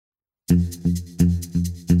Welcome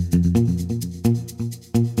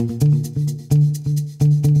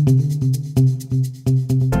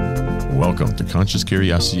to Conscious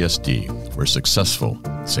Curiosity SD, where successful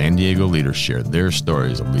San Diego leaders share their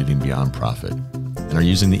stories of leading beyond profit and are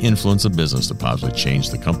using the influence of business to positively change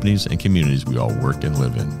the companies and communities we all work and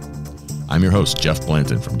live in. I'm your host, Jeff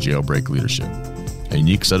Blanton from Jailbreak Leadership, a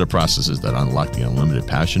unique set of processes that unlock the unlimited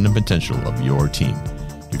passion and potential of your team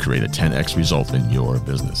to create a 10x result in your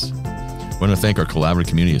business. I want to thank our collaborative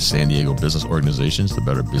community of San Diego business organizations, the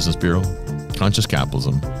Better Business Bureau, Conscious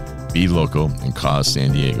Capitalism, Be Local, and Cause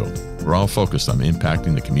San Diego. We're all focused on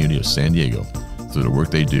impacting the community of San Diego through the work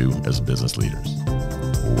they do as business leaders.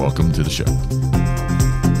 Welcome to the show.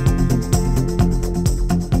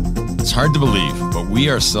 It's hard to believe, but we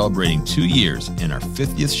are celebrating 2 years in our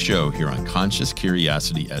 50th show here on Conscious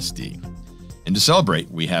Curiosity SD. And to celebrate,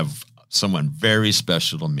 we have someone very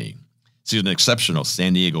special to me. She's an exceptional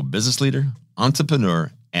San Diego business leader,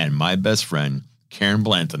 entrepreneur, and my best friend, Caryn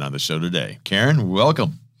Blanton, on the show today. Caryn,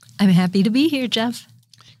 welcome. I'm happy to be here, Jeff.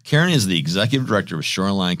 Caryn is the Executive Director of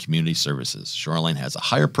Shoreline Community Services. Shoreline has a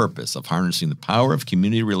higher purpose of harnessing the power of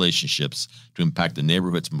community relationships to impact the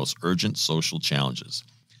neighborhood's most urgent social challenges.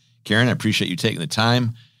 Caryn, I appreciate you taking the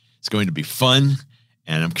time. It's going to be fun,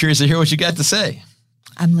 and I'm curious to hear what you got to say.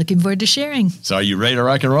 I'm looking forward to sharing. So are you ready to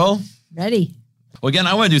rock and roll? Ready. Well, again,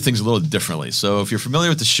 I want to do things a little differently. So if you're familiar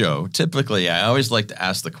with the show, typically I always like to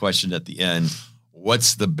ask the question at the end,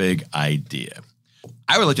 what's the big idea?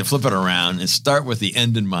 I would like to flip it around and start with the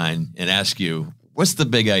end in mind and ask you, what's the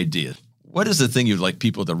big idea? What is the thing you'd like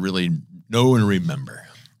people to really know and remember?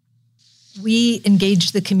 We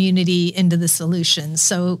engage the community into the solutions.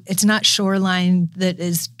 So it's not Shoreline that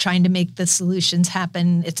is trying to make the solutions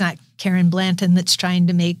happen. It's not Caryn Blanton that's trying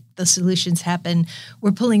to make the solutions happen.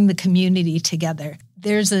 We're pulling the community together.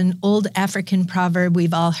 There's an old African proverb,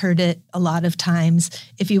 we've all heard it a lot of times.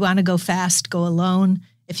 If you want to go fast, go alone.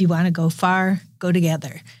 If you want to go far, go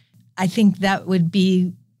together. I think that would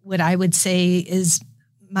be what I would say is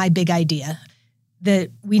my big idea,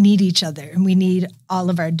 that we need each other and we need all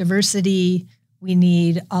of our diversity. We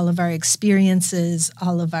need all of our experiences,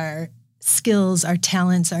 all of our skills, our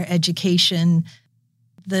talents, our education.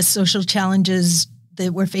 The social challenges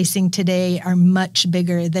that we're facing today are much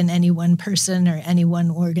bigger than any one person or any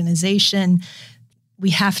one organization.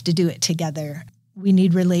 We have to do it together. We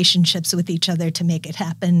need relationships with each other to make it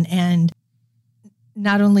happen. And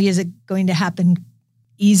not only is it going to happen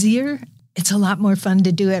easier, it's a lot more fun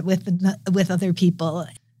to do it with other people.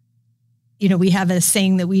 You know, we have a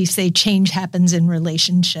saying that we say change happens in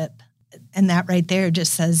relationship. And that right there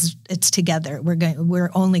just says it's together.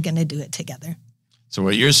 We're only going to do it together. So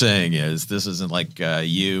what you're saying is this isn't like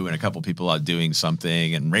you and a couple people out doing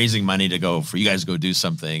something and raising money for you guys to go do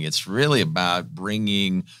something. It's really about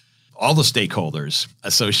bringing all the stakeholders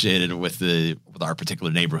associated with our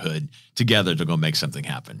particular neighborhood together to go make something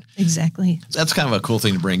happen. Exactly. So that's kind of a cool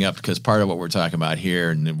thing to bring up because part of what we're talking about here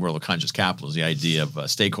in the world of conscious capital is the idea of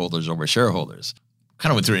stakeholders over shareholders.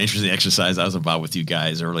 Kind of went through an interesting exercise I was about with you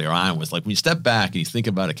guys earlier on was like when you step back and you think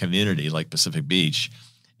about a community like Pacific Beach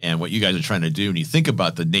and what you guys are trying to do and you think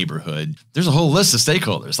about the neighborhood, there's a whole list of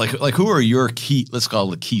stakeholders. Like who are your key, let's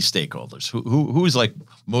call it key stakeholders? Who is like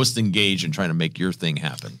most engaged in trying to make your thing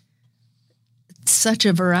happen? Such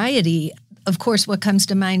a variety. Of course, what comes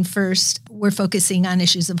to mind first, we're focusing on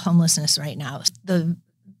issues of homelessness right now.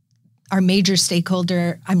 Our major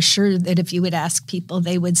stakeholder, I'm sure that if you would ask people,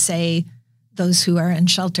 they would say those who are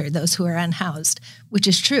unsheltered, those who are unhoused, which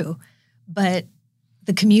is true. But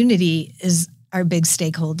the community is our big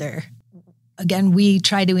stakeholder. Again, we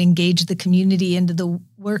try to engage the community into the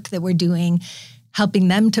work that we're doing, helping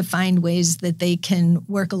them to find ways that they can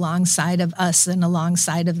work alongside of us and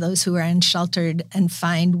alongside of those who are unsheltered and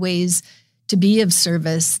find ways to be of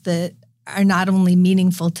service that are not only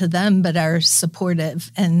meaningful to them, but are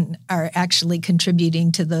supportive and are actually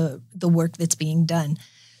contributing to the work that's being done.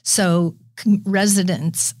 So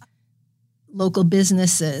residents, local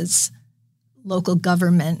businesses, local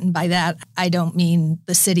government, and by that, I don't mean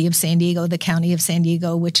the city of San Diego, the county of San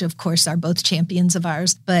Diego, which of course are both champions of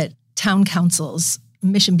ours, but town councils,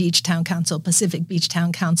 Mission Beach Town Council, Pacific Beach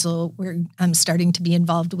Town Council, where I'm starting to be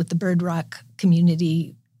involved with the Bird Rock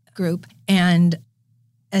community group. And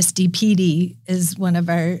SDPD is one of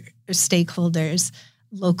our stakeholders.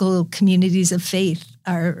 Local communities of faith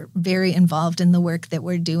are very involved in the work that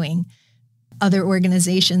we're doing. Other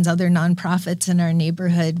organizations, other nonprofits in our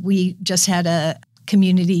neighborhood. We just had a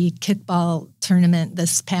community kickball tournament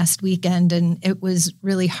this past weekend, and it was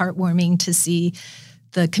really heartwarming to see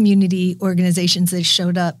the community organizations that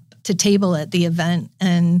showed up to table at the event,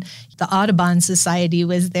 and the Audubon Society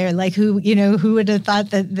was there. Like who would have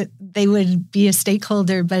thought that they would be a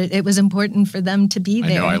stakeholder, but it was important for them to be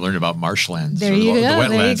there. I know, I learned about marshlands. There you go. The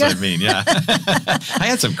wetlands, There you go. yeah. I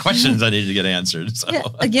had some questions I needed to get answered. So. Yeah,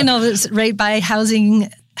 it's right by housing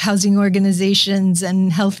organizations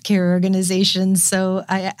and healthcare organizations. So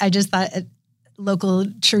I just thought local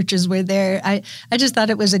churches were there. I just thought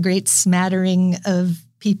it was a great smattering of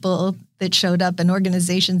people that showed up and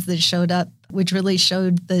organizations that showed up, which really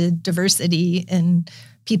showed the diversity and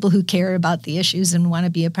people who care about the issues and want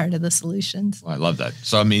to be a part of the solutions. Well, I love that.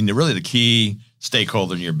 So, I mean, really the key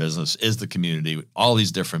stakeholder in your business is the community, all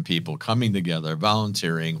these different people coming together,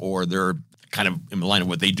 volunteering, or they're kind of in line of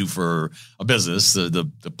what they do for a business, the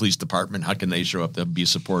police department. How can they show up to be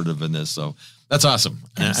supportive in this? So that's awesome.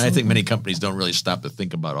 And I think many companies don't really stop to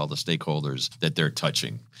think about all the stakeholders that they're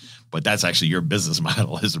touching. But that's actually your business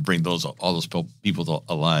model, is to bring all those people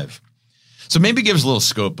alive. So maybe give us a little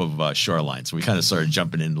scope of Shoreline. So we kind of started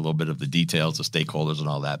jumping into a little bit of the details of stakeholders and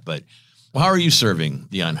all that. But how are you serving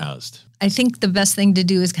the unhoused? I think the best thing to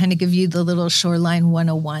do is kind of give you the little Shoreline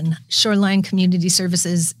 101. Shoreline Community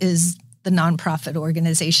Services is the nonprofit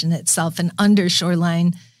organization itself. And under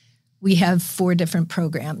Shoreline, we have 4 different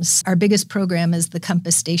programs. Our biggest program is the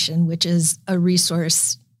Compass Station, which is a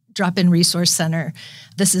drop-in resource center.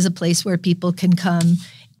 This is a place where people can come,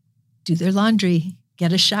 do their laundry,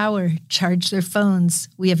 get a shower, charge their phones.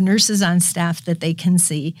 We have nurses on staff that they can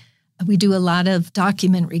see. We do a lot of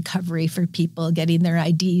document recovery for people, getting their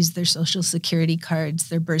IDs, their social security cards,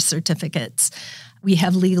 their birth certificates. We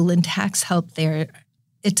have legal and tax help there.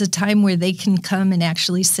 It's a time where they can come and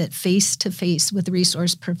actually sit face-to-face with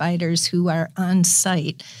resource providers who are on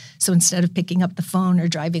site. So instead of picking up the phone or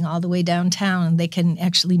driving all the way downtown, they can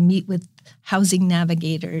actually meet with housing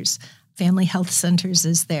navigators. Family Health Centers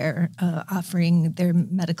is there offering their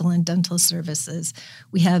medical and dental services.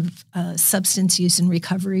 We have substance use and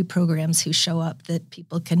recovery programs who show up that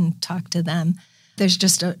people can talk to them. There's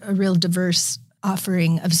just a real diverse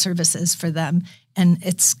offering of services for them, and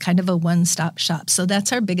it's kind of a one-stop shop. So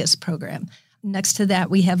that's our biggest program. Next to that,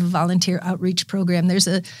 we have a volunteer outreach program. There's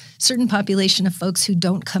a certain population of folks who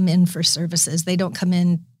don't come in for services. They don't come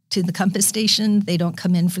in to the Compass Station. They don't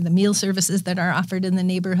come in for the meal services that are offered in the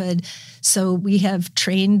neighborhood. So we have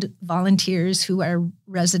trained volunteers who are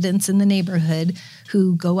residents in the neighborhood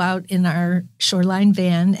who go out in our Shoreline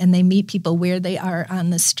van and they meet people where they are on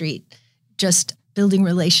the street, just building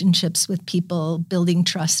relationships with people, building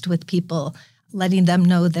trust with people, letting them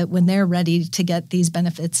know that when they're ready to get these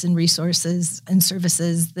benefits and resources and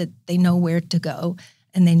services, that they know where to go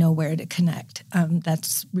and they know where to connect.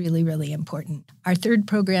 That's really, really important. Our third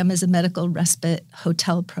program is a medical respite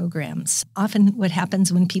hotel programs. Often what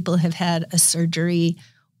happens when people have had a surgery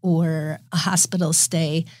or a hospital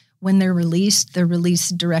stay, when they're released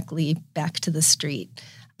directly back to the street.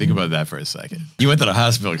 Think about that for a second. You went to the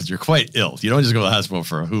hospital because you're quite ill. You don't just go to the hospital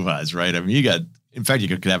for a hoo-ha's, right? I mean, in fact, you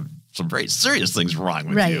could have some very serious things wrong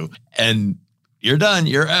with you. And you're done.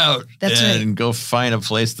 You're out. That's right. And go find a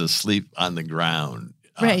place to sleep on the ground.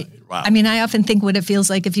 Right. Wow. I mean, I often think what it feels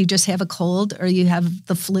like if you just have a cold or you have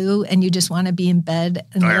the flu and you just want to be in bed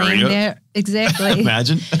and laying there. Exactly.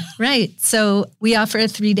 Imagine. Right. So we offer a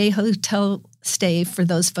 3-day hotel stay for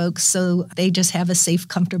those folks, so they just have a safe,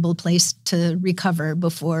 comfortable place to recover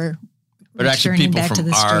before but actually people back from to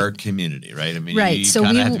the our street. Community, right? I mean, right. you So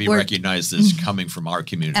kind we of have to be recognized as coming from our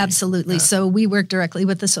community. Absolutely. So we work directly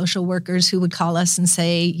with the social workers who would call us and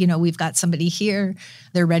say, we've got somebody here.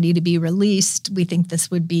 They're ready to be released. We think this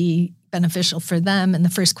would be beneficial for them. And the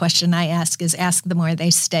first question I ask them where they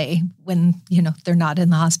stay when, they're not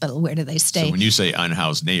in the hospital. Where do they stay? So when you say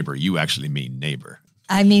unhoused neighbor, you actually mean neighbor.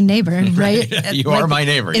 I mean neighbor, right? You are my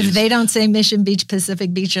neighbor. If they don't say Mission Beach,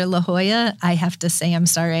 Pacific Beach, or La Jolla, I have to say, I'm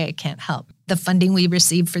sorry, I can't help. The funding we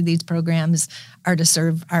receive for these programs are to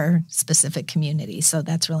serve our specific community. So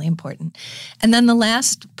that's really important. And then the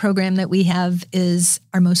last program that we have is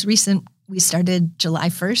our most recent. We started July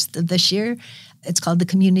 1st of this year. It's called the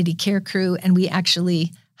Community Care Crew, and we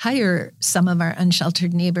actually hire some of our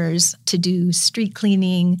unsheltered neighbors to do street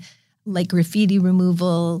cleaning, like graffiti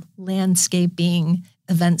removal, landscaping,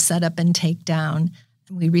 event setup and takedown.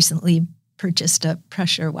 We recently purchased a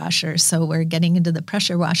pressure washer, so we're getting into the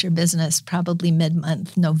pressure washer business probably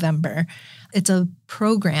mid-month, November. It's a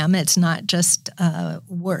program. It's not just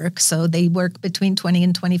work. So they work between 20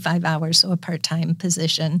 and 25 hours, so a part-time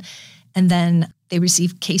position. And then they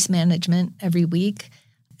receive case management every week.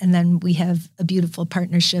 And then we have a beautiful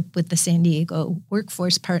partnership with the San Diego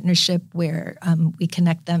Workforce Partnership where we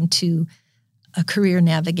connect them to a career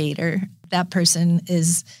navigator. That person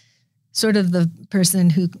is sort of the person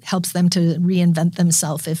who helps them to reinvent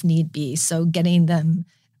themselves if need be. So getting them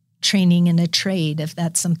training in a trade if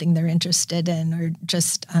that's something they're interested in, or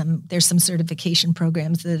just there's some certification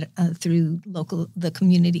programs that through the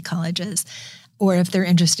community colleges, or if they're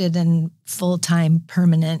interested in full-time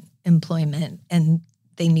permanent employment and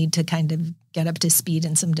they need to kind of get up to speed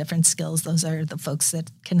in some different skills, those are the folks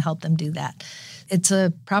that can help them do that. It's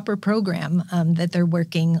a proper program that they're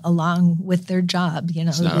working along with their job.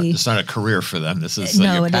 It's not a career for them. This is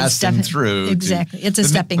you're passing through. Exactly. It's a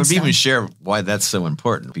stepping stone. But even share why that's so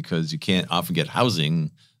important, because you can't often get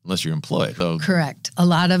housing unless you're employed. So. Correct. A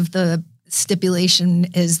lot of the stipulation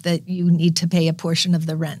is that you need to pay a portion of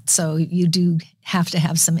the rent. So you do have to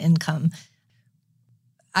have some income.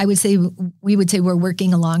 We would say we're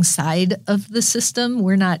working alongside of the system.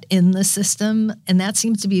 We're not in the system, and that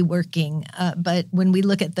seems to be working. But when we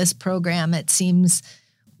look at this program, it seems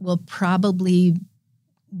will probably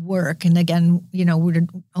work. And again, we're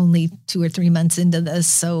only 2 or 3 months into this,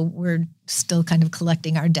 so we're still kind of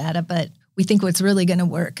collecting our data. But we think what's really going to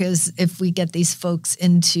work is if we get these folks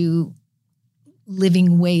into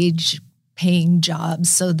living wage paying jobs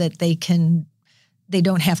so that they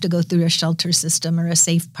don't have to go through a shelter system or a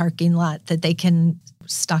safe parking lot, that they can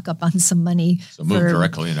stock up on some money. So move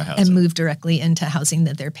directly into housing. And move directly into housing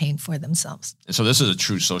that they're paying for themselves. And so this is a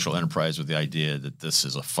true social enterprise with the idea that this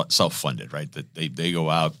is a self-funded, right? That they go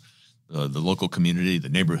out, the local community, the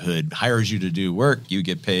neighborhood hires you to do work. You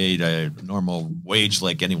get paid a normal wage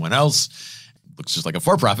like anyone else. Looks just like a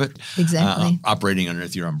for-profit. Exactly. Operating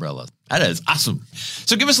underneath your umbrella. That is awesome.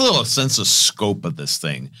 So give us a little sense of scope of this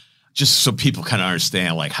thing, just so people kind of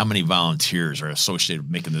understand, like, how many volunteers are associated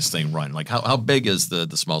with making this thing run? Like, how big is the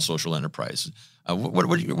small social enterprise? What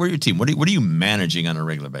are your team? What are you managing on a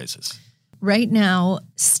regular basis? Right now,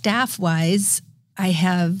 staff-wise, I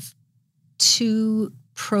have 2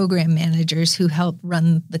 program managers who help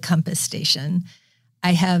run the Compass Station.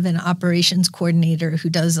 I have an operations coordinator who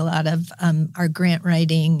does a lot of our grant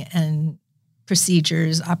writing and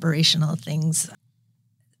procedures, operational things.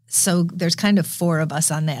 So there's kind of 4 of us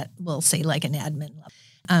on that, we'll say like an admin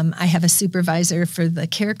level. I have a supervisor for the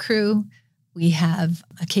care crew. We have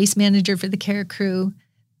a case manager for the care crew.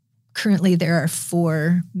 Currently, there are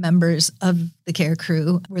 4 members of the care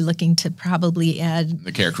crew. We're looking to probably add...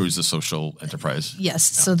 The care crew is the social enterprise.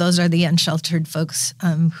 Yes. Yeah. So those are the unsheltered folks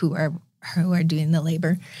who are doing the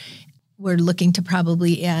labor. We're looking to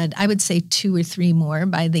probably add, I would say 2 or 3 more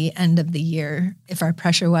by the end of the year if our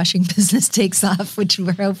pressure washing business takes off, which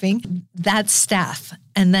we're hoping. That's staff.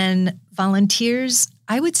 And then volunteers,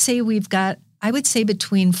 I would say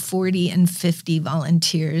between 40 and 50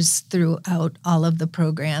 volunteers throughout all of the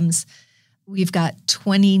programs. We've got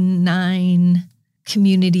 29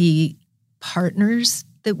 community partners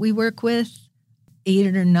that we work with,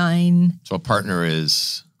 8 or 9. So a partner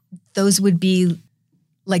is? Those would be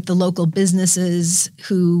like the local businesses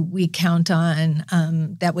who we count on.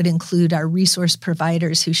 That would include our resource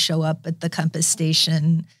providers who show up at the Compass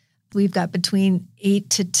Station. We've got between 8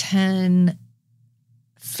 to 10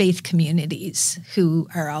 faith communities who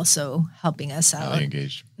are also helping us out. Highly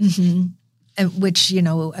engaged. Mm-hmm. And which,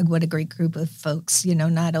 what a great group of folks.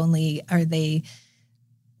 Not only are they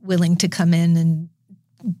willing to come in and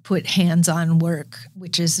put hands-on work,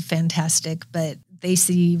 which is fantastic, but they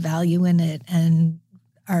see value in it and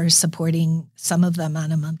are supporting some of them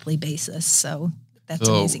on a monthly basis. So that's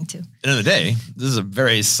amazing too. At the end of the day, this is a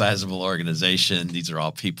very sizable organization. These are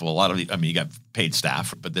all people, you got paid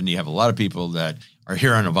staff, but then you have a lot of people that are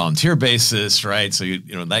here on a volunteer basis, right? So,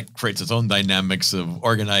 that creates its own dynamics of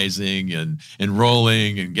organizing and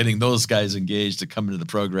enrolling and getting those guys engaged to come into the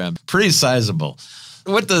program. Pretty sizable.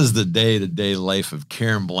 What does the day-to-day life of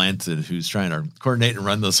Caryn Blanton, who's trying to coordinate and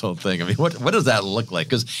run this whole thing, what does that look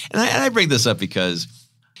like? And I bring this up because,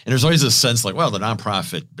 and there's always this sense like, well, the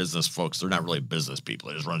nonprofit business folks, they're not really business people.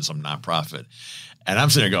 They just run some nonprofit. And I'm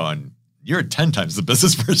sitting there going, you're 10 times the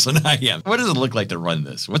business person I am. What does it look like to run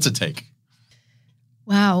this? What's it take?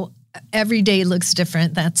 Wow. Every day looks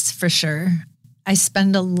different, that's for sure. I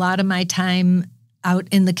spend a lot of my time out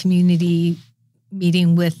in the community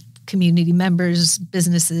meeting with community members,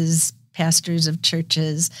 businesses, pastors of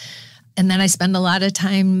churches. And then I spend a lot of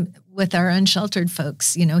time with our unsheltered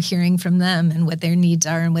folks, hearing from them and what their needs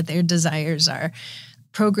are and what their desires are.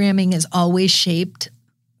 Programming is always shaped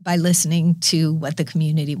by listening to what the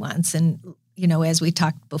community wants. And, as we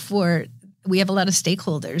talked before, we have a lot of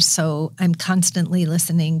stakeholders. So I'm constantly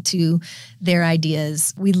listening to their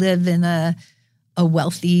ideas. We live in a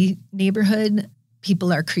wealthy neighborhood.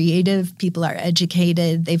 People are creative, people are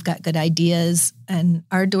educated, they've got good ideas, and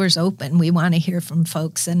our door's open. We want to hear from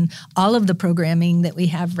folks. And all of the programming that we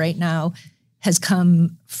have right now has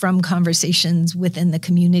come from conversations within the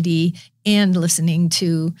community and listening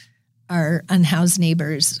to our unhoused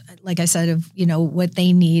neighbors, like I said, of, what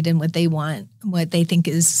they need and what they want, what they think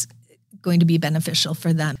is going to be beneficial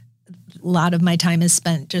for them. A lot of my time is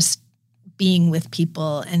spent just being with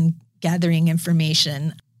people and gathering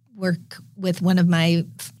information. Work with one of my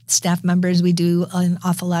staff members. We do an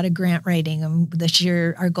awful lot of grant writing. This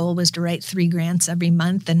year, our goal was to write 3 grants every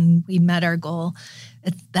month, and we met our goal.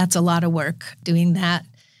 That's a lot of work doing that.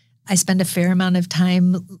 I spend a fair amount of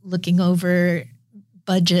time looking over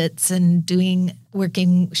budgets and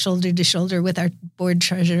working shoulder to shoulder with our board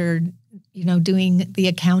treasurer, doing the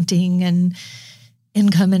accounting and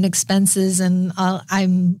income and expenses. And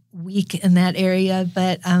I'm weak in that area,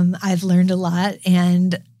 but I've learned a lot,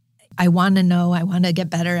 and I want to know, I want to get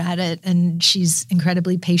better at it. And she's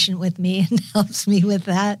incredibly patient with me and helps me with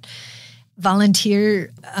that. Volunteer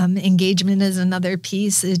engagement is another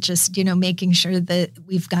piece. It's just, making sure that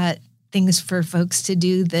we've got things for folks to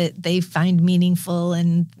do that they find meaningful.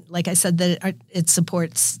 And like I said, that it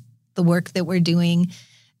supports the work that we're doing.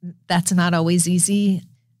 That's not always easy.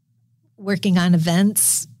 Working on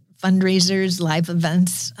events, fundraisers, live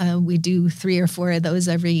events. We do 3 or 4 of those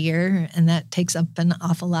every year, and that takes up an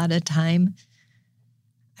awful lot of time.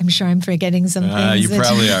 I'm sure I'm forgetting some things. You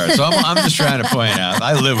probably are. So I'm just trying to point out,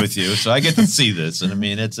 I live with you, so I get to see this. And I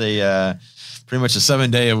mean, it's pretty much a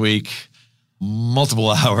 7-day-a-week,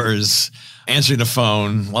 multiple hours, answering the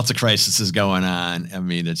phone, lots of crises going on. I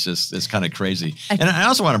mean, it's kind of crazy. And I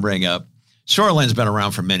also want to bring up, Shoreline's been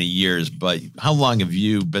around for many years, but how long have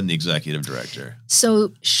you been the executive director?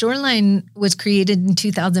 So Shoreline was created in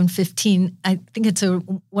 2015. I think it's a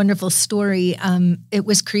wonderful story. It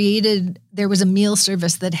was created, there was a meal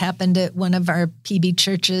service that happened at one of our PB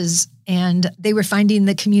churches, and they were finding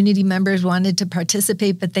that community members wanted to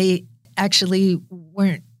participate, but they actually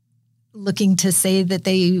weren't looking to say that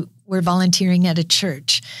they were volunteering at a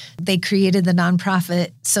church. They created the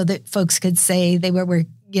nonprofit so that folks could say they were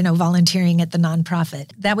volunteering at the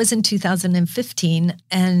nonprofit. That was in 2015.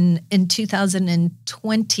 And in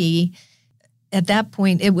 2020, at that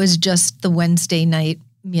point, it was just the Wednesday night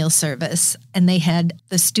meal service. And they had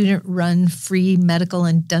the student-run free medical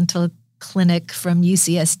and dental clinic from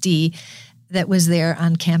UCSD that was there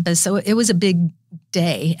on campus. So it was a big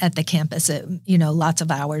day at the campus, lots of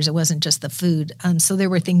hours. It wasn't just the food. So there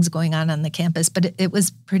were things going on the campus, but it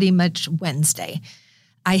was pretty much Wednesday.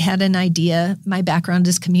 I had an idea. My background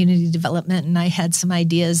is community development, and I had some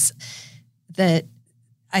ideas that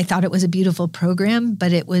I thought it was a beautiful program,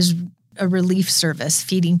 but it was a relief service.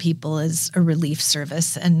 Feeding people is a relief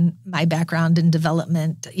service. And my background in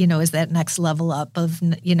development, is that next level up of,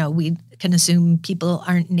 we can assume people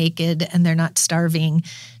aren't naked and they're not starving.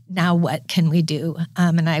 Now what can we do?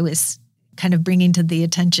 And I was kind of bringing to the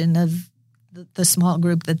attention of the small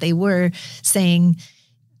group that they were, saying,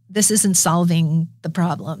 this isn't solving the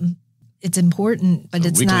problem. It's important, but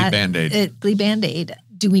it's not. Weekly Band-Aid.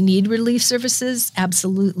 Do we need relief services?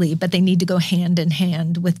 Absolutely, but they need to go hand in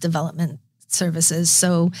hand with development services.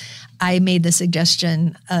 So I made the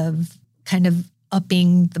suggestion of kind of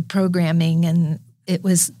upping the programming, and it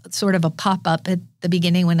was sort of a pop-up at the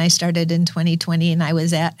beginning when I started in 2020, and I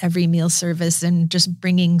was at every meal service and just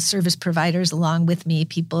bringing service providers along with me,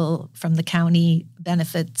 people from the county,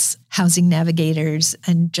 benefits, housing navigators,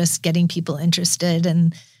 and just getting people interested.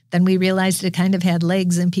 And then we realized it kind of had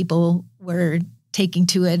legs and people were taking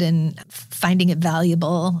to it and finding it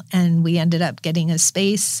valuable. And we ended up getting a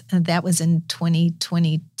space, and that was in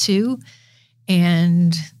 2022.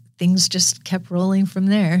 And things just kept rolling from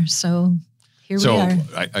there. So here we are.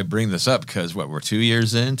 I bring this up because we're 2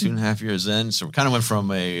 years in, 2.5 years in. So we kind of went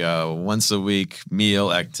from a once a week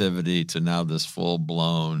meal activity to now this full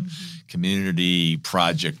blown community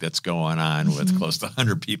project that's going on with close to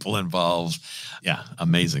 100 people involved. Yeah,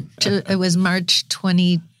 amazing. It was March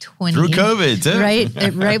 2020. Through COVID, too.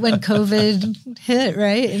 Right when COVID hit,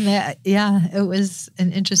 right? And it was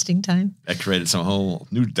an interesting time. That created some whole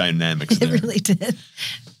new dynamics there. It really did.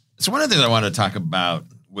 So one of the things I want to talk about,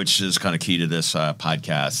 which is kind of key to this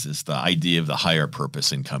podcast, is the idea of the higher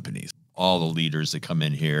purpose in companies. All the leaders that come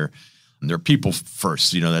in here, and they're people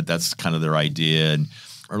first, that's kind of their idea, and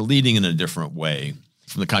are leading in a different way.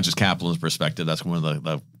 From the conscious capitalist perspective, that's one of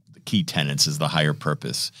the key tenets is the higher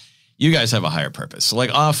purpose. You guys have a higher purpose. So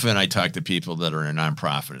like often I talk to people that are in a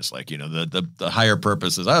nonprofit. It's like, the higher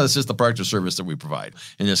purpose is, it's just the product or service that we provide.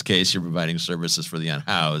 In this case, you're providing services for the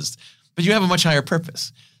unhoused, but you have a much higher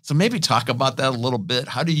purpose. So maybe talk about that a little bit.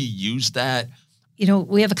 How do you use that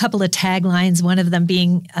We have a couple of taglines, one of them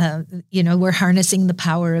being, we're harnessing the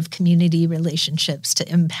power of community relationships to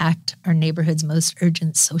impact our neighborhood's most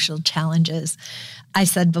urgent social challenges. I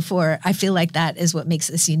said before, I feel like that is what makes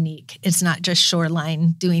us unique. It's not just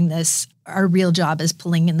Shoreline doing this. Our real job is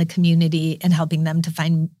pulling in the community and helping them to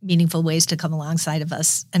find meaningful ways to come alongside of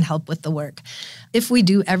us and help with the work. If we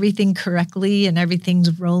do everything correctly and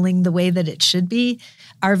everything's rolling the way that it should be,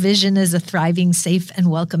 our vision is a thriving, safe, and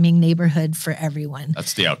welcoming neighborhood for everyone.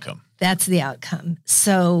 That's the outcome. That's the outcome.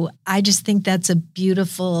 So I just think that's a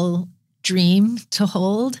beautiful dream to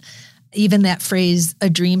hold. Even that phrase, a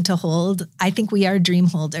dream to hold, I think we are dream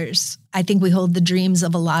holders. I think we hold the dreams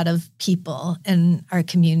of a lot of people in our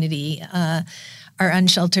community, our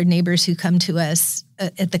unsheltered neighbors who come to us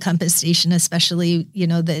at the Compass Station, especially,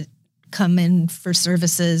 that come in for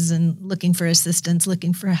services and looking for assistance,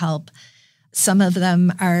 looking for help. Some of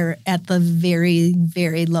them are at the very,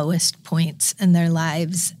 very lowest points in their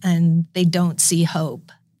lives, and they don't see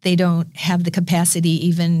hope. They don't have the capacity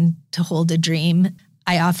even to hold a dream.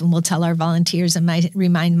 I often will tell our volunteers and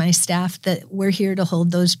remind my staff that we're here to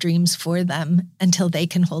hold those dreams for them until they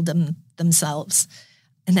can hold them themselves.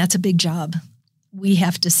 And that's a big job. We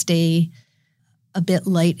have to stay a bit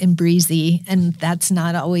light and breezy, and that's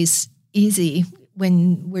not always easy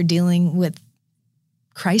when we're dealing with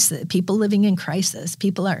crisis, people living in crisis.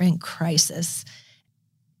 People are in crisis.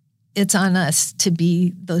 It's on us to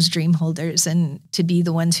be those dream holders and to be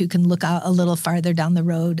the ones who can look out a little farther down the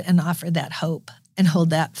road and offer that hope and hold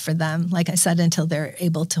that for them, like I said, until they're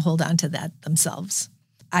able to hold on to that themselves.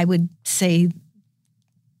 I would say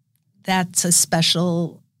that's a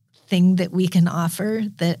special thing that we can offer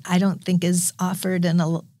that I don't think is offered in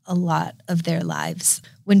a lot of their lives.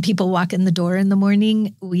 When people walk in the door in the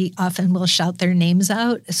morning, we often will shout their names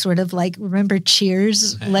out, sort of like, remember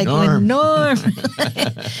Cheers? Like Norm. when Norm.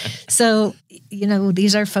 So,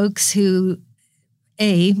 these are folks who,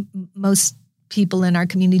 most people in our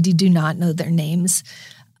community do not know their names.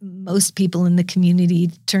 Most people in the community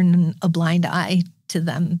turn a blind eye to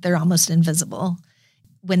them. They're almost invisible.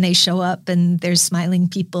 When they show up and there's smiling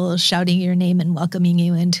people shouting your name and welcoming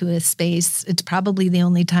you into a space, it's probably the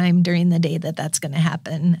only time during the day that that's going to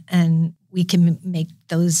happen. And we can make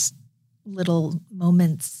those little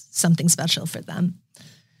moments something special for them.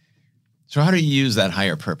 So how do you use that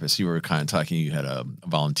higher purpose? You were kind of talking, you had a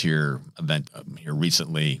volunteer event here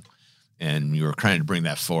recently, and you were trying to bring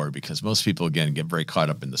that forward because most people, again, get very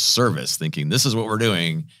caught up in the service thinking this is what we're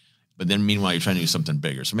doing. But then meanwhile, you're trying to do something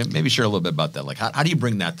bigger. So maybe share a little bit about that. Like, how do you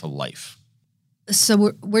bring that to life?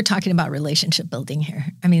 So we're talking about relationship building here.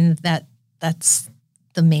 I mean, that's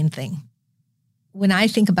the main thing. When I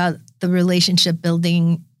think about the relationship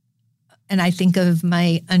building, and I think of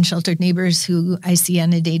my unsheltered neighbors who I see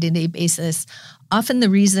on a day-to-day basis, often the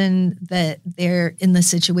reason that they're in the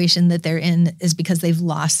situation that they're in is because they've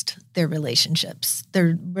lost their relationships.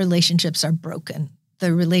 Their relationships are broken.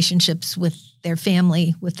 The relationships with their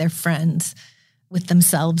family, with their friends, with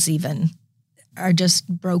themselves even, are just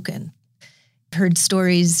broken. I've heard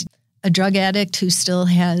stories, a drug addict who still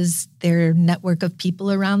has their network of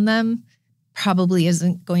people around them probably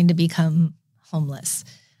isn't going to become homeless.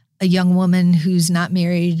 A young woman who's not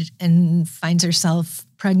married and finds herself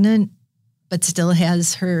pregnant, but still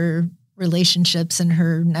has her relationships and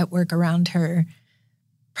her network around her,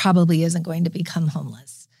 probably isn't going to become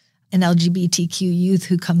homeless. An LGBTQ youth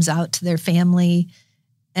who comes out to their family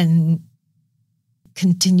and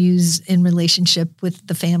continues in relationship with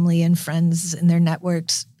the family and friends and their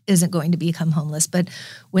networks isn't going to become homeless. But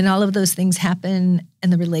when all of those things happen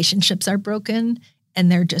and the relationships are broken and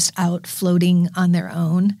they're just out floating on their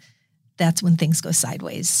own, that's when things go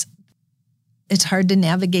sideways. It's hard to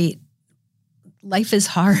navigate. Life is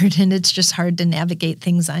hard, and it's just hard to navigate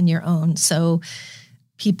things on your own. So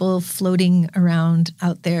people floating around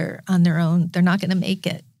out there on their own, they're not going to make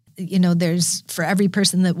it. There's, for every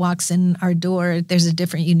person that walks in our door, there's a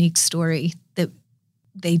different unique story that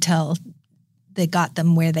they tell that got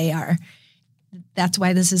them where they are. That's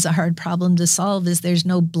why this is a hard problem to solve, is there's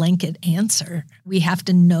no blanket answer. We have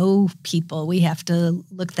to know people. We have to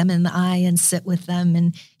look them in the eye and sit with them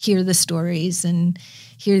and hear the stories and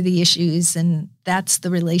hear the issues. And that's the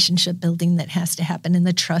relationship building that has to happen, and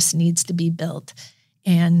the trust needs to be built.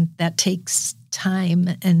 And that takes time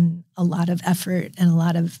and a lot of effort and a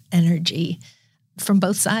lot of energy from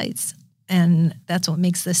both sides. And that's what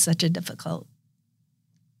makes this such a difficult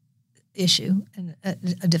issue and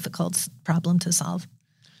a difficult problem to solve.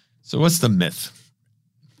 So what's the myth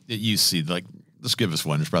that you see? Like, let's give us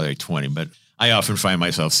one. There's probably like 20, but I often find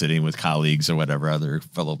myself sitting with colleagues or whatever, other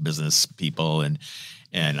fellow business people, and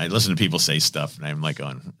And I listen to people say stuff, and I'm like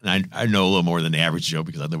going, and I know a little more than the average Joe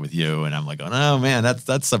because I live with you, and I'm like going, oh man,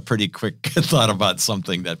 that's a pretty quick thought about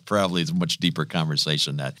something that probably is a much deeper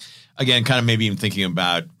conversation. That, again, kind of maybe even thinking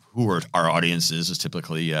about who are our audiences is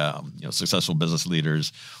typically successful business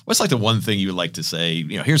leaders. What's like the one thing you would like to say?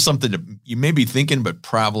 Here's something that you may be thinking, but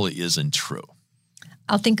probably isn't true.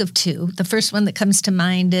 I'll think of two. The first one that comes to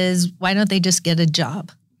mind is, why don't they just get a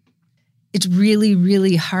job? It's really,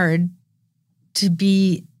 really hard to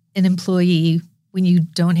be an employee when you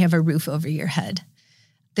don't have a roof over your head.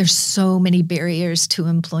 There's so many barriers to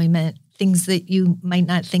employment, things that you might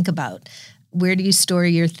not think about. Where do you store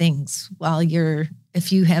your things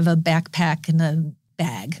if you have a backpack and a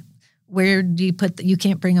bag, where do you you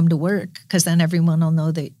can't bring them to work because then everyone will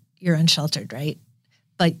know that you're unsheltered, right?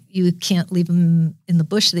 But you can't leave them in the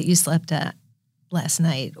bush that you slept at last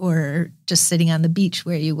night or just sitting on the beach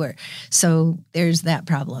where you were. So there's that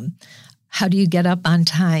problem. How do you get up on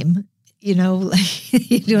time? You don't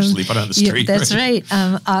sleep out on the street. That's right.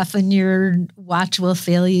 Often your watch will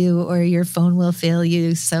fail you or your phone will fail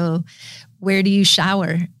you. So where do you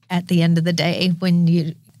shower at the end of the day when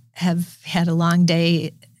you have had a long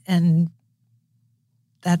day? And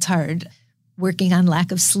that's hard. Working on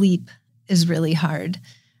lack of sleep is really hard.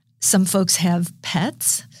 Some folks have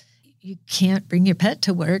pets. You can't bring your pet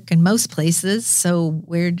to work in most places. So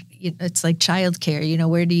it's like childcare,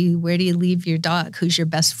 where do you leave your dog? Who's your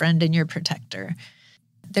best friend and your protector?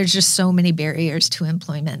 There's just so many barriers to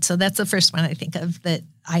employment. So that's the first one I think of that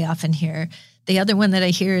I often hear. The other one that I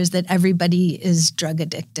hear is that everybody is drug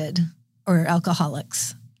addicted or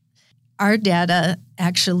alcoholics. Our data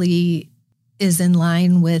actually is in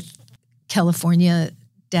line with California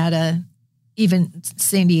data, even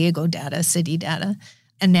San Diego data, city data,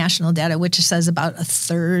 and national data, which says about a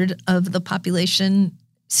third of the population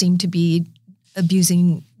seem to be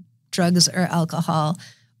abusing drugs or alcohol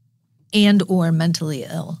and or mentally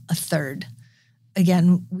ill, a third.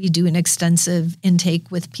 Again, we do an extensive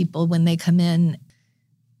intake with people when they come in.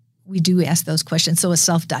 We do ask those questions, so it's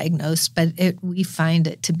self-diagnosed, but we find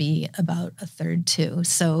it to be about a third too.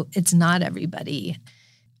 So it's not everybody.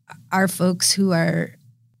 Our folks who are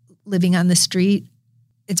living on the street,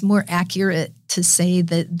 it's more accurate to say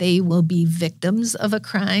that they will be victims of a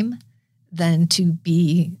crime than to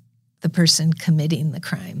be the person committing the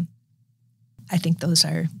crime. I think those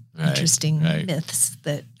are interesting myths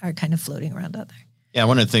that are kind of floating around out there. Yeah,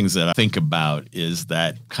 one of the things that I think about is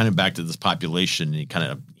that kind of back to this population, you kind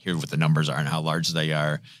of hear what the numbers are and how large they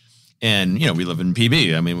are. And, we live in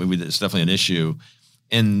PB. I mean, it's definitely an issue.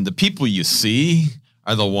 And the people you see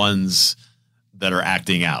are the ones that are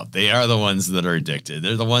acting out. They are the ones that are addicted.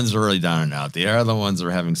 They're the ones that are really down and out. They are the ones that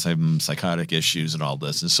are having some psychotic issues and all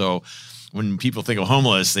this. And so when people think of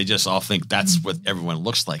homeless, they just all think that's what everyone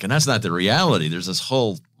looks like. And that's not the reality. There's this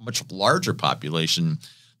whole much larger population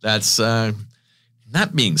that's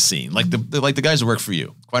not being seen. Like the guys who work for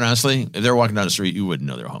you. Quite honestly, if they're walking down the street, you wouldn't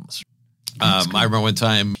know they're homeless. I remember one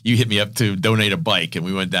time you hit me up to donate a bike, and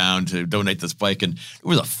we went down to donate this bike, and it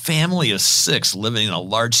was a family of 6 living in a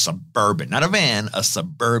large Suburban, not a van, a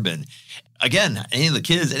Suburban. Again, any of the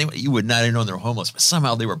kids, anyway, you would not have known they're homeless, but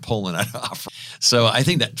somehow they were pulling it off. So I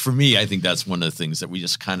think that for me, that's one of the things that we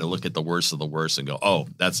just kind of look at the worst of the worst and go, oh,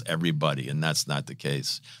 that's everybody. And that's not the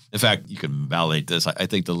case. In fact, you can validate this. I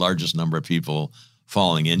think the largest number of people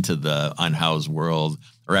falling into the unhoused world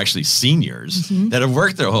are actually seniors that have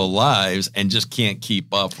worked their whole lives and just can't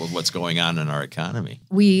keep up with what's going on in our economy.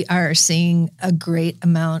 We are seeing a great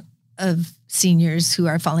amount of seniors who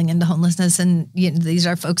are falling into homelessness. And these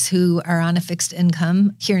are folks who are on a fixed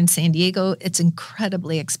income. Here in San Diego, it's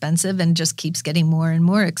incredibly expensive and just keeps getting more and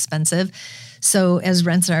more expensive. So as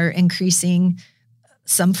rents are increasing,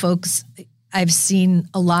 some folks, I've seen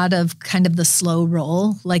a lot of kind of the slow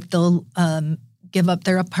roll, like they'll give up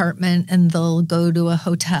their apartment and they'll go to a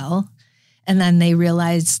hotel. And then they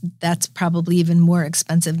realize that's probably even more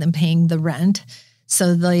expensive than paying the rent.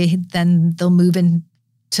 So they'll move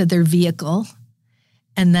into their vehicle.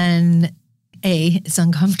 And then A, it's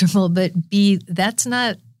uncomfortable, but B, that's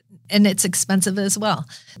not, and it's expensive as well.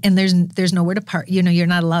 And there's nowhere to park. You're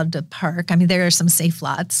not allowed to park. I mean, there are some safe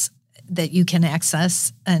lots that you can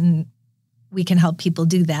access and we can help people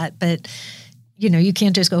do that. But you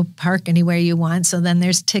can't just go park anywhere you want. So then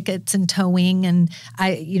there's tickets and towing. And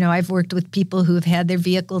I've worked with people who have had their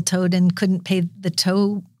vehicle towed and couldn't pay the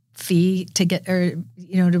tow fee to get, to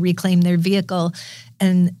reclaim their vehicle.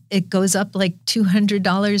 And it goes up like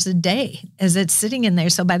 $200 a day as it's sitting in there.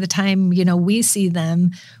 So by the time, we see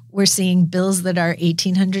them, we're seeing bills that are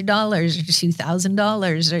 $1,800 or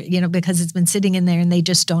 $2,000 or, because it's been sitting in there and they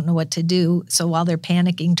just don't know what to do. So while they're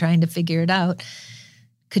panicking, trying to figure it out,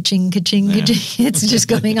 ka-ching, ka-ching, ka-ching. It's just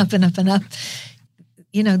going up and up and up.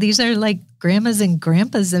 These are like grandmas and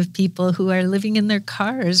grandpas of people who are living in their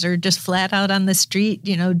cars or just flat out on the street,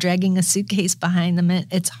 dragging a suitcase behind them.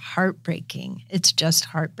 It's heartbreaking. It's just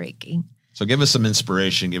heartbreaking. So give us some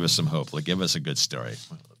inspiration. Give us some hope. Like, give us a good story.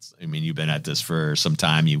 You've been at this for some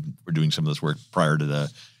time. You were doing some of this work prior to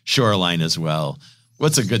the Shoreline as well.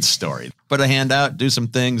 What's a good story? Put a hand out, do some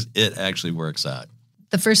things. It actually works out.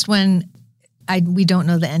 The first one, we don't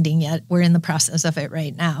know the ending yet. We're in the process of it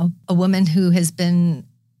right now. A woman who has been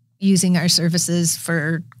using our services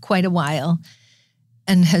for quite a while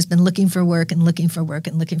and has been looking for work and looking for work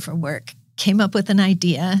and looking for work came up with an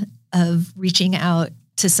idea of reaching out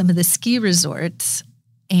to some of the ski resorts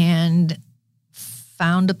and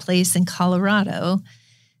found a place in Colorado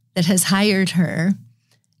that has hired her,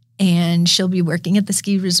 and she'll be working at the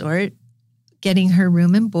ski resort, getting her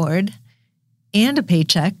room and board and a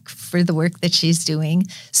paycheck for the work that she's doing.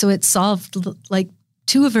 So it solved like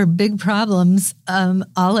two of her big problems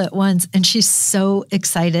all at once. And she's so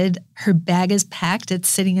excited. Her bag is packed. It's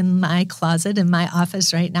sitting in my closet in my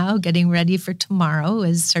office right now, getting ready for tomorrow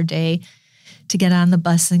is her day to get on the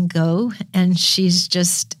bus and go. And she's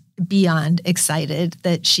just beyond excited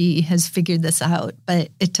that she has figured this out. But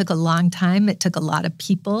it took a long time. It took a lot of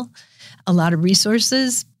people, a lot of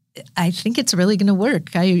resources. I think it's really going to work.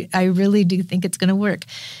 I really do think it's going to work.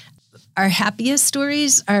 Our happiest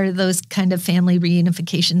stories are those kind of family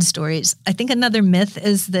reunification stories. I think another myth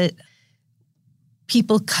is that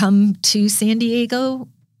people come to San Diego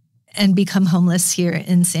and become homeless here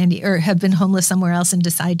in San Diego, or have been homeless somewhere else and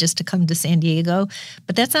decide just to come to San Diego.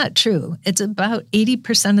 But that's not true. It's about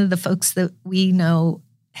 80% of the folks that we know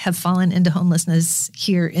have fallen into homelessness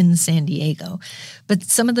here in San Diego. But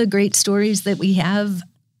some of the great stories that we have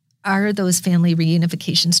are those family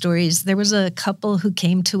reunification stories. There was a couple who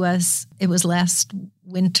came to us. It was last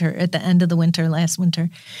winter, at the end of the winter, last winter.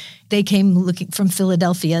 They came looking from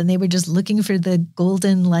Philadelphia, and they were just looking for the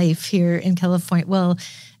golden life here in California. Well,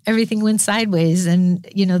 everything went sideways, and,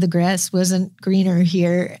 the grass wasn't greener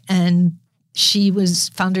here. And she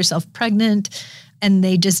found herself pregnant, and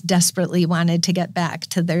they just desperately wanted to get back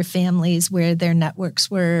to their families where their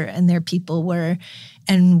networks were and their people were.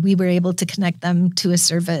 And we were able to connect them to a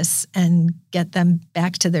service and get them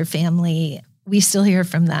back to their family. We still hear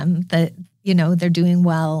from them that, they're doing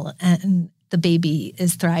well and the baby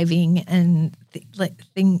is thriving and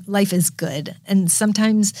life is good. And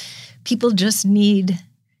sometimes people just need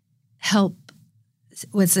help.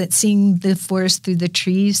 Was it seeing the forest through the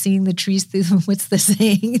trees, seeing the trees through what's the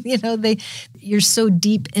saying? You're so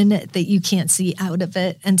deep in it that you can't see out of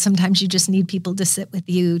it. And sometimes you just need people to sit with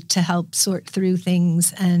you to help sort through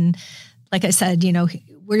things. And like I said,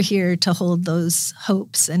 we're here to hold those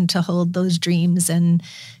hopes and to hold those dreams and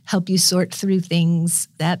help you sort through things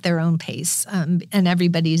at their own pace. And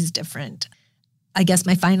everybody's different. I guess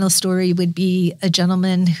my final story would be a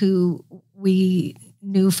gentleman who we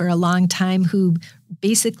knew for a long time who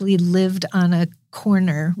basically lived on a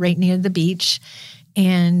corner right near the beach.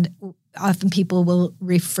 And often people will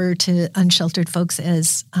refer to unsheltered folks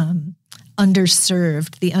as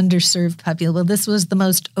underserved, the underserved population. Well, this was the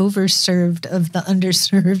most overserved of the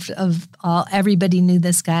underserved of all. Everybody knew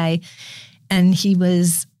this guy. And he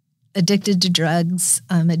was addicted to drugs,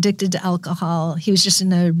 addicted to alcohol. He was just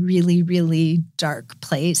in a really, really dark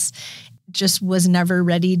place. Just was never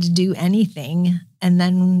ready to do anything. And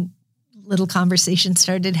then little conversations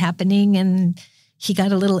started happening, and he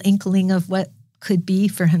got a little inkling of what could be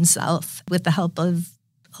for himself with the help of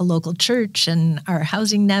a local church and our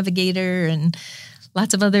housing navigator and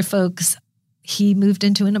lots of other folks. He moved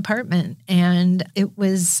into an apartment, and it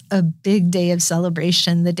was a big day of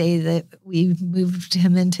celebration the day that we moved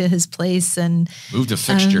him into his place. And moved a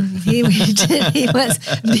fixture. He was.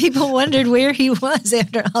 People wondered where he was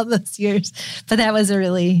after all those years. But that was a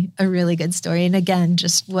really good story. And again,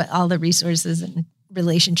 just what all the resources and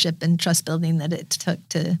relationship and trust building that it took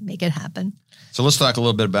to make it happen. So let's talk a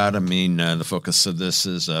little bit about, the focus of this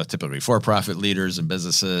is typically for-profit leaders and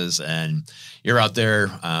businesses, and you're out there.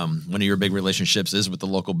 One of your big relationships is with the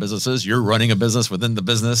local businesses. You're running a business within the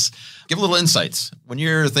business. Give a little insights. When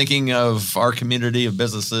you're thinking of our community of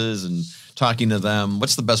businesses and talking to them,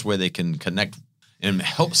 what's the best way they can connect and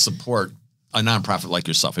help support a nonprofit like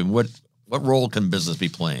yourself? And what role can business be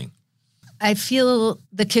playing? I feel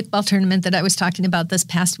the kickball tournament that I was talking about this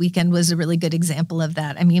past weekend was a really good example of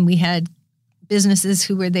that. We had businesses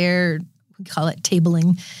who were there, we call it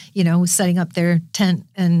tabling, setting up their tent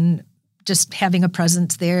and just having a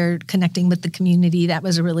presence there, connecting with the community. That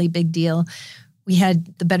was a really big deal. We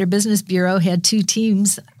had the Better Business Bureau had 2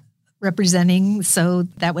 teams representing, so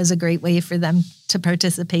that was a great way for them to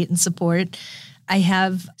participate and support. I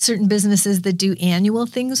have certain businesses that do annual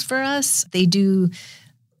things for us. They do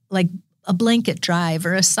like a blanket drive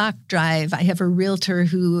or a sock drive. I have a realtor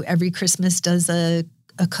who every Christmas does a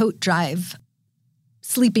coat drive,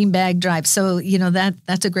 sleeping bag drive. So,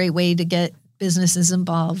 that's a great way to get businesses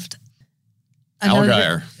involved.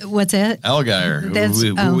 Allgaier. What's that? Allgaier,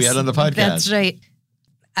 who we had on the podcast. That's right.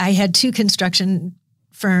 I had two construction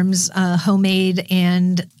firms, Homemade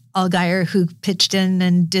and Allgaier, who pitched in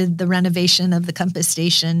and did the renovation of the Compass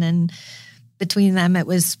Station. And between them, it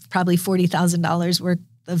was probably $40,000 worth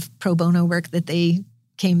of pro bono work that they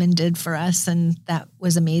came and did for us. And that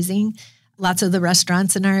was amazing. Lots of the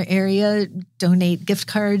restaurants in our area donate gift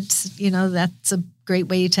cards. That's a great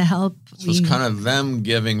way to help. So it's kind of them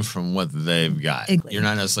giving from what they've got. Exactly. You're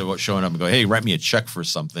not necessarily showing up and go, hey, write me a check for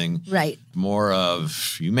something. Right. More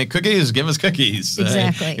of, you make cookies, give us cookies.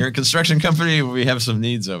 Exactly. You're a construction company, we have some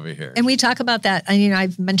needs over here. And we talk about that.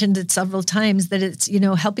 I've mentioned it several times that it's,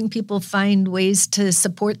 helping people find ways to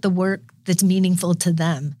support the work that's meaningful to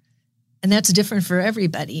them. And that's different for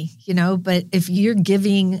everybody, but if you're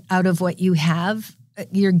giving out of what you have,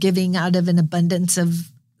 you're giving out of an abundance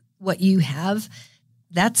of what you have,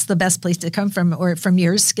 that's the best place to come from, or from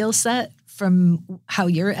your skill set, from how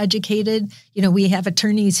you're educated. We have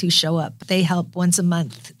attorneys who show up. They help once a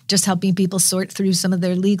month, just helping people sort through some of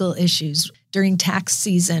their legal issues. During tax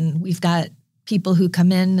season, we've got people who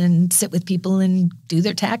come in and sit with people and do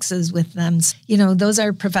their taxes with them. Those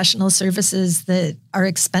are professional services that are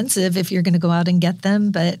expensive if you're going to go out and get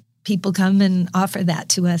them, but people come and offer that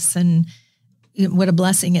to us. And what a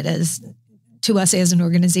blessing it is to us as an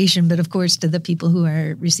organization, but of course to the people who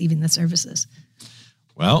are receiving the services.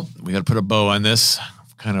 Well, we got to put a bow on this.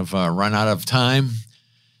 Kind of run out of time.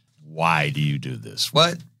 Why do you do this?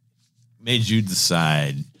 What made you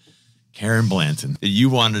decide, Caryn Blanton, that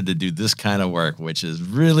you wanted to do this kind of work, which is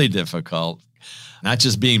really difficult? Not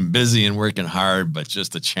just being busy and working hard, but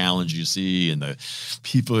just the challenge you see and the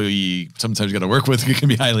people you sometimes got to work with who can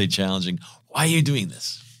be highly challenging. Why are you doing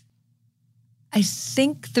this? I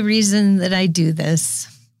think the reason that I do this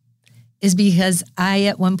is because I,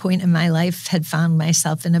 at one point in my life, had found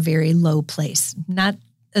myself in a very low place. Not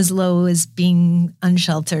as low as being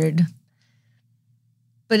unsheltered,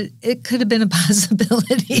 but it could have been a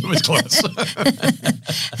possibility. It was close.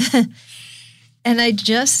 And I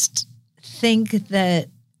just think that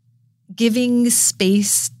giving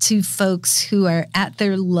space to folks who are at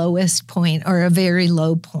their lowest point or a very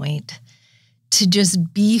low point to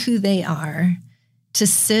just be who they are, to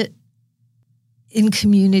sit in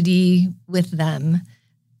community with them,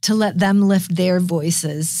 to let them lift their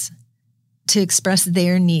voices, to express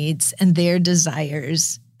their needs and their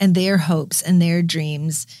desires and their hopes and their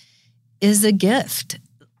dreams is a gift.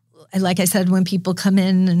 Like I said, when people come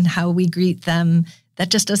in and how we greet them, that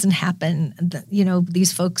just doesn't happen.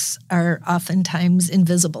 These folks are oftentimes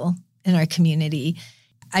invisible in our community.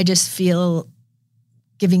 I just feel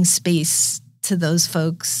giving space to those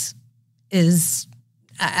folks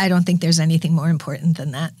I don't think there's anything more important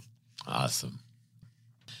than that. Awesome.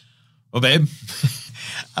 Well, babe,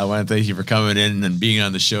 I want to thank you for coming in and being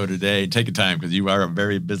on the show today. Taking time because you are a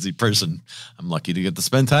very busy person. I'm lucky to get to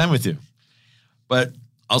spend time with you. But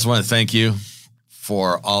I also want to thank you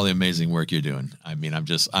for all the amazing work you're doing.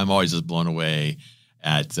 I'm always just blown away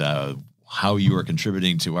at how you are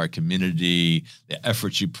contributing to our community, the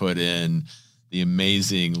efforts you put in, the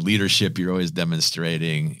amazing leadership you're always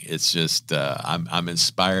demonstrating. It's just, I'm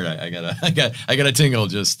inspired. I got a tingle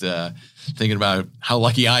just thinking about how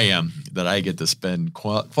lucky I am that I get to spend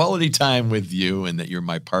quality time with you and that you're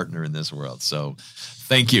my partner in this world. So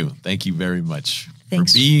thank you. Thank you very much for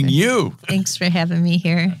being you. Thanks for having me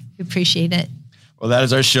here. Appreciate it. Well, that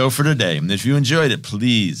is our show for today. And if you enjoyed it,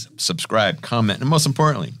 please subscribe, comment, and most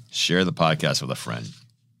importantly, share the podcast with a friend.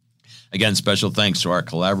 Again, special thanks to our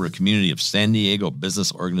collaborative community of San Diego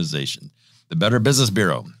business organization, the Better Business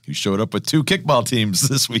Bureau, who showed up with 2 kickball teams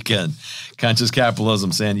this weekend, Conscious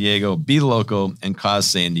Capitalism San Diego, Be Local, and Cause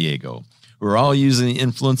San Diego, who are all using the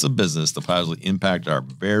influence of business to positively impact our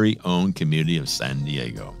very own community of San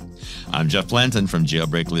Diego. I'm Jeff Blanton from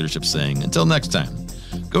Jailbreak Leadership saying, until next time,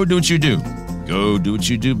 go do what you do. Go do what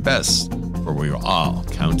you do best, for we are all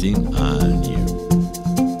counting on